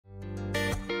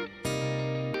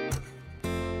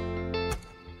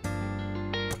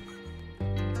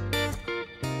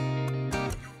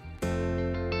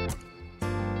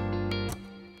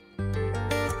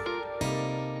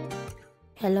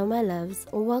Hello my loves,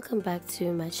 welcome back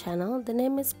to my channel. The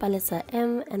name is Palesa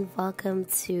M and welcome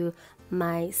to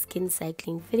my skin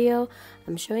cycling video.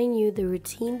 I'm showing you the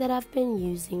routine that I've been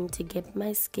using to get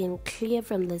my skin clear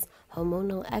from this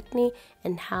hormonal acne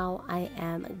and how I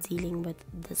am dealing with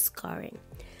the scarring.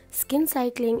 Skin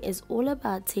cycling is all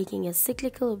about taking a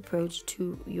cyclical approach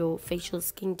to your facial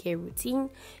skincare routine.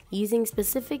 Using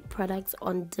specific products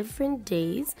on different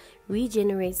days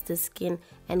regenerates the skin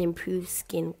and improves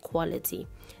skin quality.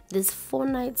 This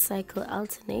 4-night cycle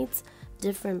alternates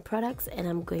different products and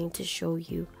I'm going to show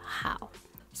you how.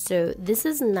 So this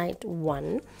is night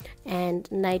 1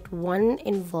 and night 1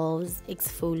 involves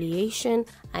exfoliation.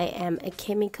 I am a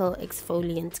chemical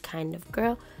exfoliant kind of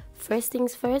girl. First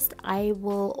things first, I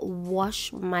will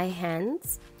wash my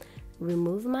hands,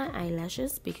 remove my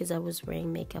eyelashes because I was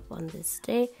wearing makeup on this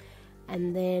day,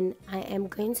 and then I am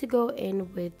going to go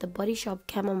in with the Body Shop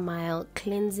Chamomile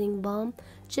Cleansing Balm.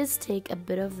 Just take a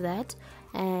bit of that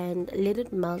and let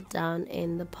it melt down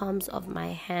in the palms of my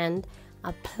hand,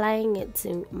 applying it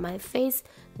to my face.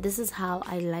 This is how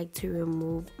I like to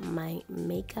remove my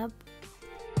makeup.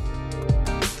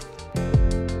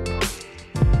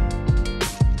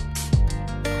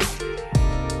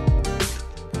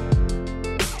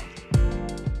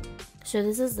 So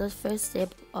this is the first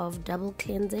step of double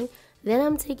cleansing. Then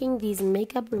I'm taking these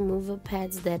makeup remover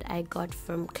pads that I got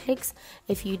from Clicks.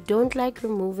 If you don't like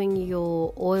removing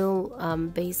your oil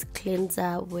based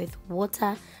cleanser with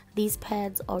water, these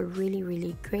pads are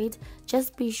really great.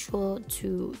 Just be sure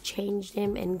to change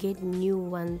them and get new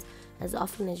ones as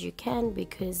often as you can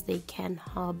because they can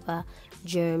harbor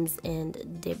germs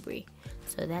and debris.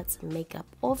 So that's makeup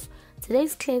off.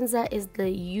 Today's cleanser is the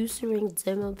Eucerin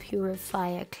Dermal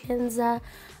Purifier Cleanser.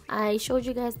 I showed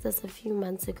you guys this a few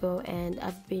months ago and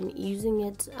I've been using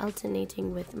it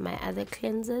alternating with my other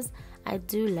cleansers. I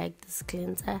do like this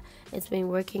cleanser. It's been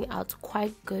working out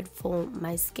quite good for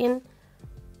my skin.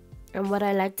 And what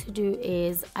I like to do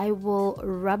is I will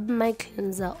rub my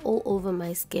cleanser all over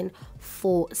my skin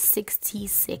for 60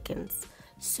 seconds.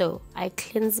 So I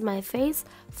cleanse my face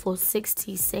for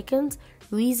 60 seconds.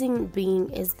 Reason being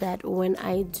is that when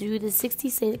I do the 60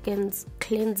 seconds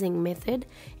cleansing method,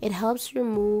 it helps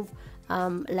remove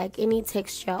like any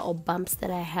texture or bumps that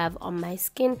I have on my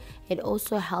skin. It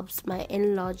also helps my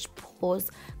enlarged pores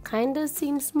kind of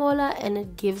seem smaller and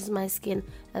it gives my skin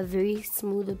a very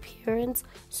smooth appearance.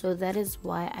 So that is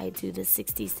why I do the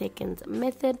 60 seconds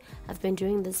method. I've been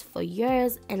doing this for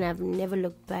years and I've never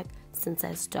looked back since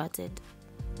I started.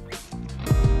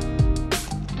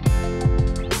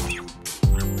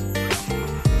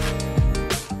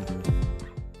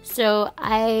 So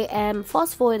I am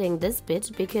fast forwarding this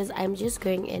bit because I'm just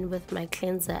going in with my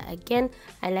cleanser again.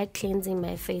 I like cleansing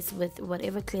my face with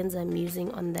whatever cleanser I'm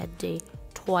using on that day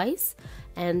twice,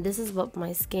 and this is what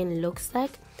my skin looks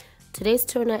like. Today's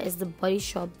toner is the Body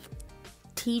Shop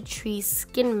Tea Tree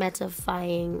Skin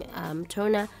Mattifying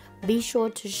Toner. Be sure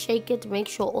to shake it, make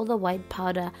sure all the white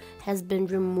powder has been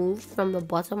removed from the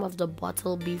bottom of the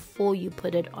bottle before you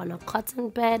put it on a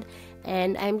cotton pad.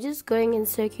 And I'm just going in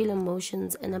circular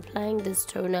motions and applying this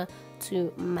toner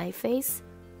to my face.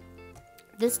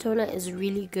 This toner is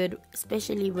really good,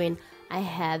 especially when I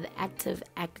have active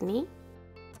acne.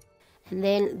 And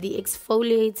then the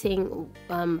exfoliating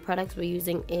products we're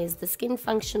using is the Skin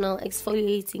Functional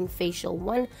Exfoliating Facial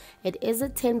 1. It is a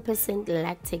 10%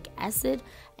 lactic acid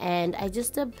and I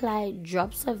just apply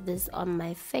drops of this on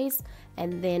my face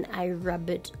and then I rub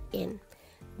it in.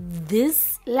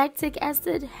 This lactic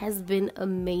acid has been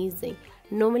amazing.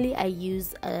 Normally I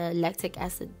use a lactic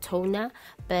acid toner,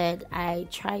 but I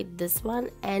tried this one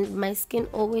and my skin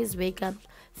always wake up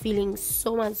feeling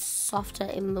so much softer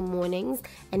in the mornings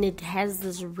and it has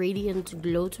this radiant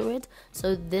glow to it.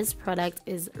 So this product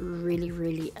is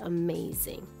really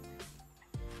amazing.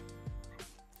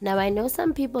 Now I know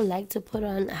some people like to put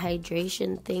on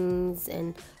hydration things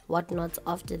and whatnot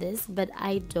after this, but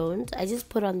I don't. I just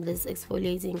put on this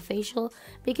exfoliating facial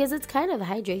because it's kind of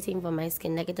hydrating for my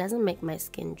skin. Like, it doesn't make my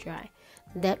skin dry.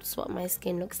 That's what my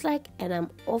skin looks like, and I'm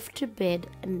off to bed,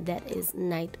 and that is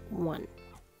night 1.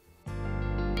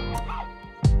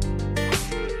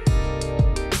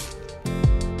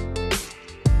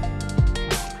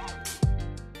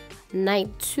 Night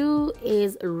 2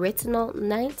 is retinol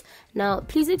night. Now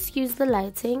please excuse the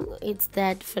lighting, it's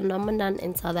that phenomenon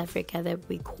in South Africa that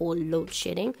we call load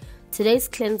shedding. Today's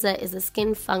cleanser is a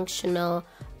Skin Functional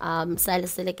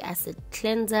salicylic acid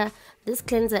cleanser. This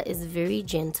cleanser is very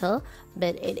gentle,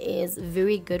 but it is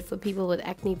very good for people with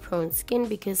acne prone skin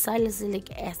because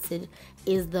salicylic acid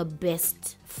is the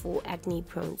best for acne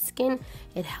prone skin.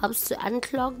 It helps to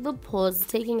unclog the pores,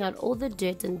 taking out all the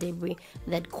dirt and debris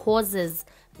that causes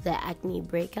the acne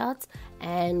breakouts.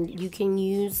 And you can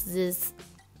use this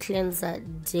cleanser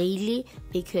daily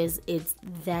because it's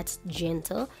that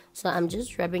gentle. So I'm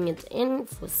just rubbing it in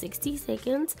for 60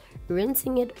 seconds,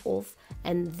 rinsing it off,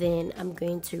 and then I'm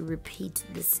going to repeat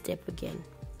this step again.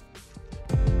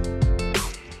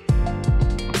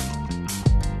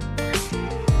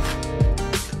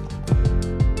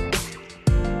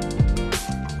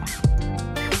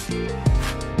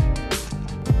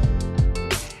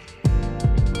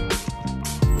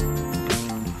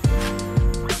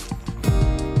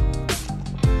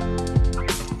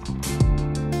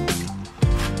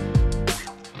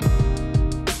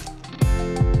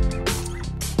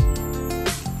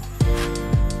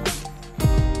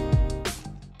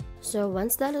 So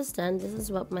once that is done, this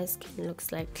is what my skin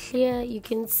looks like. Clear. You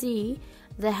can see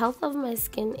the health of my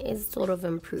skin is sort of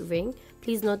improving.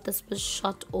 Please note this was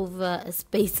shot over a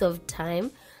space of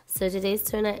time. So today's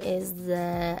toner is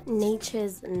the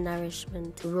Nature's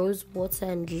Nourishment Rose Water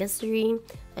and Glycerine.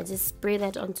 I just spray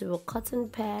that onto a cotton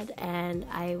pad and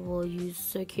I will use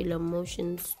circular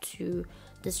motions to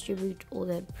distribute all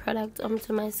that product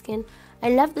onto my skin.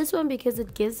 I love this one because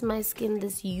it gives my skin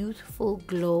this youthful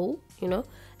glow, you know,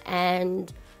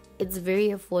 and it's very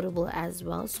affordable as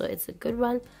well, so it's a good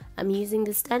one. I'm using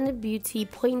the Standard Beauty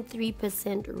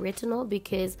 0.3% retinol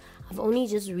because I've only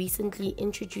just recently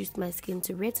introduced my skin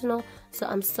to retinol, so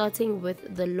I'm starting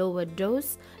with the lower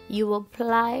dose. You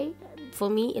apply, for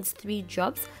me it's 3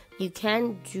 drops. You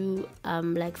can do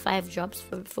like 5 drops.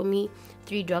 For me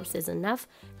 3 drops is enough,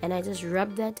 and I just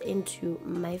rub that into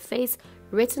my face.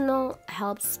 Retinol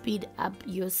helps speed up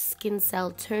your skin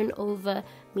cell turnover,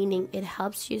 meaning it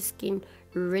helps your skin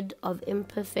rid of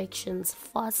imperfections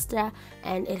faster,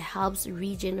 and it helps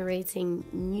regenerating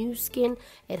new skin.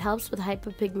 It helps with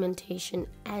hyperpigmentation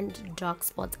and dark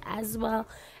spots as well.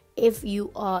 If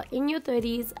you are in your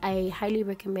 30s, I highly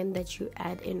recommend that you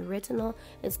add in retinol.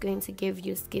 It's going to give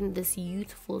your skin this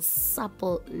youthful,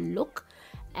 supple look.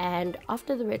 And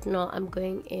after the retinol, I'm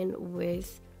going in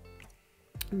with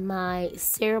my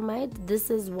ceramide. This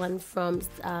is one from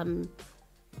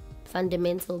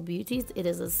Fundamental Beauties. It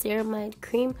is a ceramide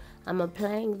cream. I'm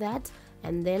applying that,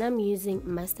 and then I'm using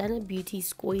my Standard Beauty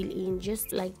Squalene,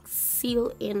 just like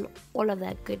seal in all of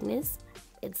that goodness.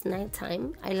 It's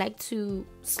nighttime. I like to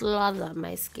slather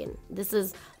my skin. This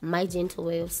is my gentle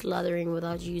way of slathering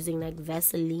without using like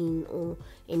Vaseline or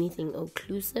anything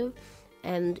occlusive.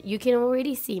 And you can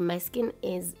already see my skin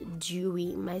is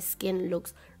dewy. My skin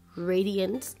looks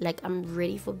radiant, like I'm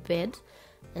ready for bed.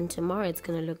 And tomorrow it's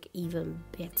gonna look even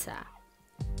better.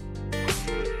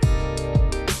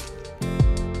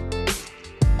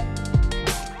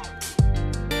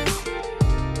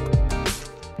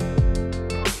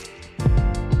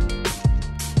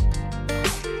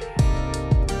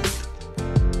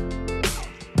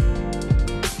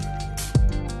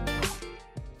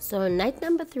 So night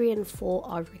number 3 and 4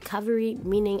 are recovery,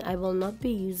 meaning I will not be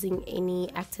using any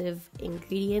active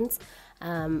ingredients.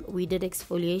 We did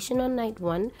exfoliation on night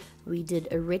 1, we did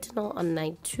a retinol on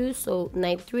night 2, so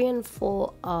night 3 and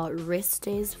 4 are rest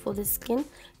days for the skin,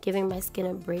 giving my skin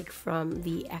a break from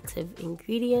the active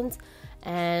ingredients.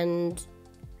 And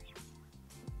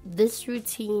this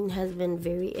routine has been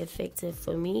very effective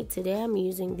for me. Today I'm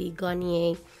using the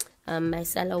Garnier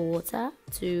micellar water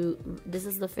this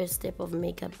is the first step of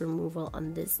makeup removal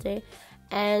on this day.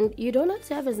 And you don't have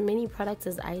to have as many products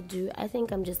as I do. I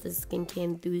think I'm just a skincare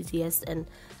enthusiast and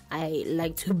I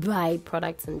like to buy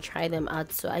products and try them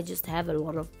out. So I just have a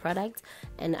lot of products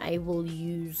and I will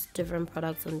use different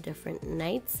products on different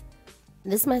nights.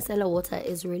 This micellar water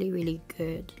is really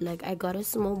good. Like, I got a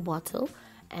small bottle,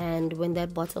 and when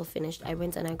that bottle finished, I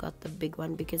went and I got the big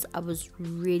one because I was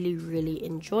really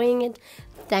enjoying it.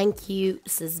 Thank you,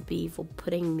 Sis B, for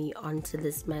putting me onto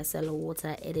this micellar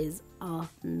water. It is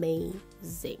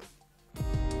amazing.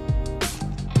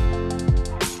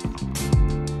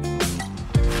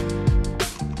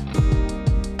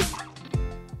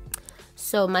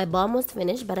 So my balm was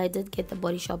finished, but I did get the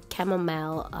Body Shop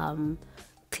chamomile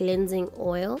cleansing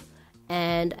oil.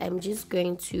 And I'm just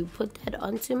going to put that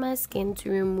onto my skin to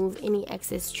remove any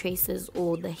excess traces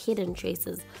or the hidden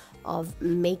traces of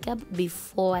makeup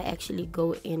before I actually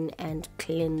go in and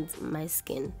cleanse my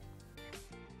skin.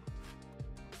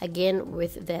 again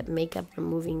with that makeup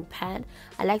removing pad.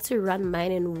 I like to run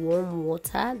mine in warm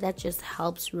water. That just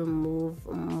helps remove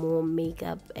more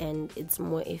makeup and it's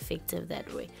more effective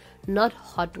that way. Not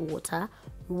hot water,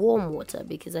 warm water,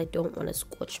 because I don't want to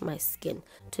scorch my skin.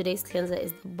 Today's cleanser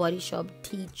is the Body Shop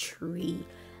Tea Tree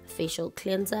facial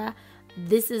cleanser.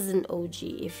 This is an OG.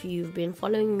 If you've been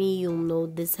following me, you'll know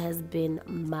this has been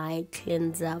my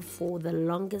cleanser for the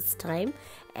longest time,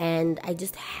 and I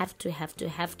just have to have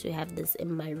this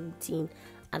in my routine,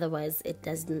 otherwise it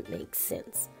doesn't make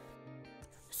sense.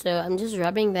 So I'm just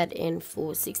rubbing that in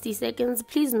for 60 seconds.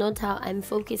 Please note how I'm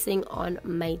focusing on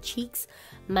my cheeks.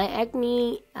 My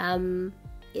acne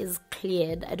is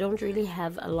cleared. I don't really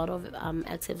have a lot of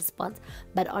active spots,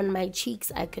 but on my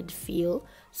cheeks I could feel,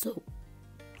 so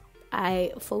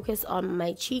I focus on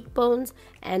my cheekbones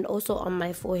and also on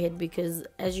my forehead, because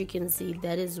as you can see,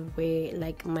 that is where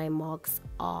like my marks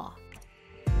are.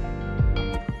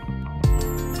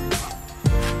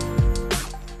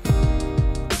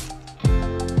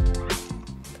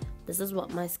 This is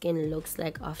what my skin looks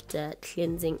like after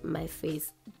cleansing my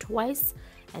face twice,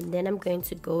 and then I'm going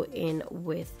to go in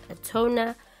with a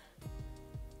toner.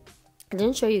 I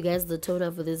didn't show you guys the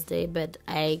toner for this day, but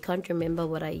I can't remember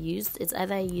what I used. It's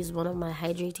either I used one of my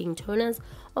hydrating toners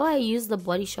or I used the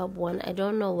Body Shop one. I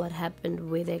don't know what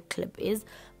happened where that clip is,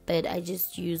 but I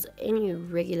just use any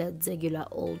regular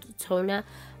old toner.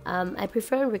 I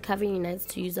prefer on recovery nights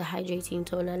to use a hydrating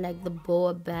toner like the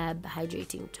Baobab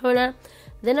hydrating toner.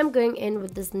 Then I'm going in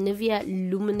with this Nivea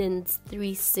Luminance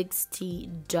 360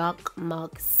 Dark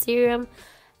Mark Serum.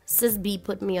 Sis B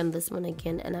put me on this one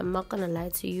again, and I'm not gonna lie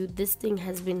to you, this thing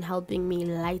has been helping me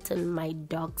lighten my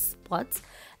dark spots.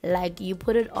 Like, you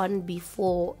put it on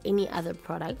before any other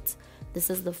product. This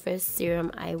is the first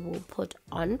serum I will put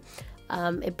on.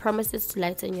 It promises to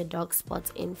lighten your dark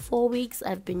spots in 4 weeks.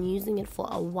 I've been using it for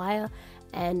a while,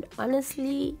 and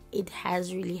honestly it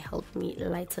has really helped me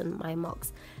lighten my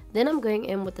marks. Then I'm going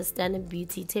in with the Standard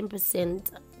Beauty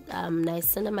 10%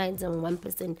 niacinamides and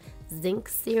 1% zinc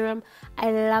serum.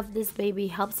 I love this baby.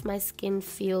 Helps my skin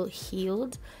feel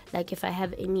healed, like if I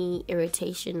have any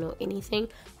irritation or anything,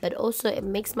 but also it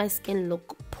makes my skin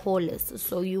look poreless,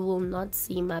 so you will not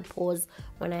see my pores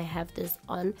when I have this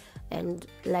on, and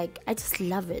like I just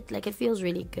love it. Like, it feels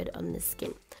really good on the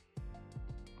skin.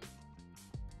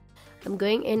 I'm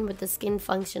going in with the Skin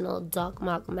Functional Dark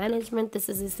Mark Management. This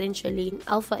is essentially an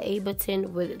alpha abatin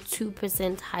with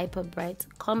 2% Hyper Bright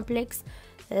Complex.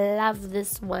 Love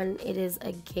this one. It is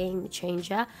a game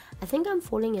changer. I think I'm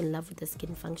falling in love with the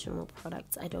Skin Functional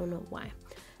products. I don't know why.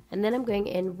 And then I'm going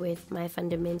in with my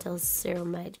Fundamental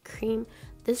Ceramide Cream.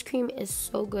 This cream is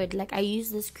so good. Like, I use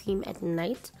this cream at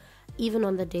night, even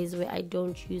on the days where I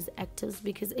don't use actives,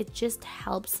 because it just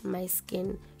helps my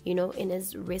skin, you know, in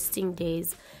its resting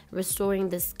days, restoring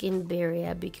the skin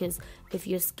barrier. Because if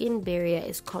your skin barrier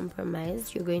is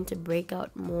compromised, you're going to break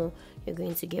out more, you're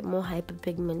going to get more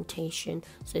hyperpigmentation.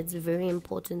 So it's very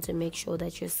important to make sure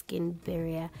that your skin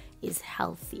barrier is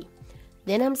healthy.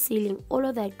 Then I'm sealing all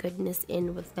of that goodness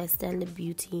in with my Standard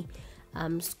Beauty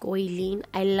squalene.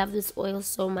 I love this oil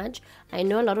so much. I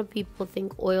know a lot of people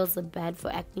think oils are bad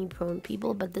for acne prone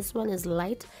people, but this one is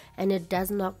light and it does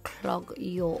not clog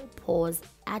your pores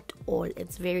at all.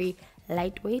 It's very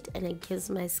lightweight and it gives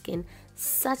my skin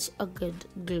such a good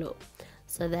glow.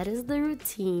 So that is the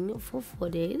routine for 4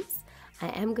 days. I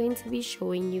am going to be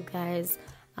showing you guys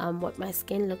what my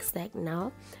skin looks like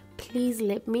now. Please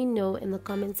let me know in the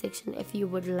comment section if you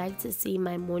would like to see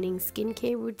my morning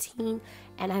skincare routine,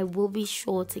 and I will be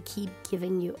sure to keep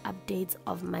giving you updates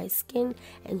of my skin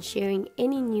and sharing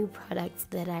any new products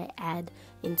that I add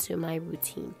into my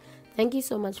routine. Thank you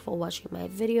so much for watching my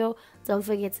video. Don't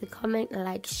forget to comment,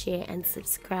 like, share, and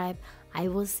subscribe. I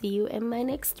will see you in my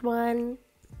next one.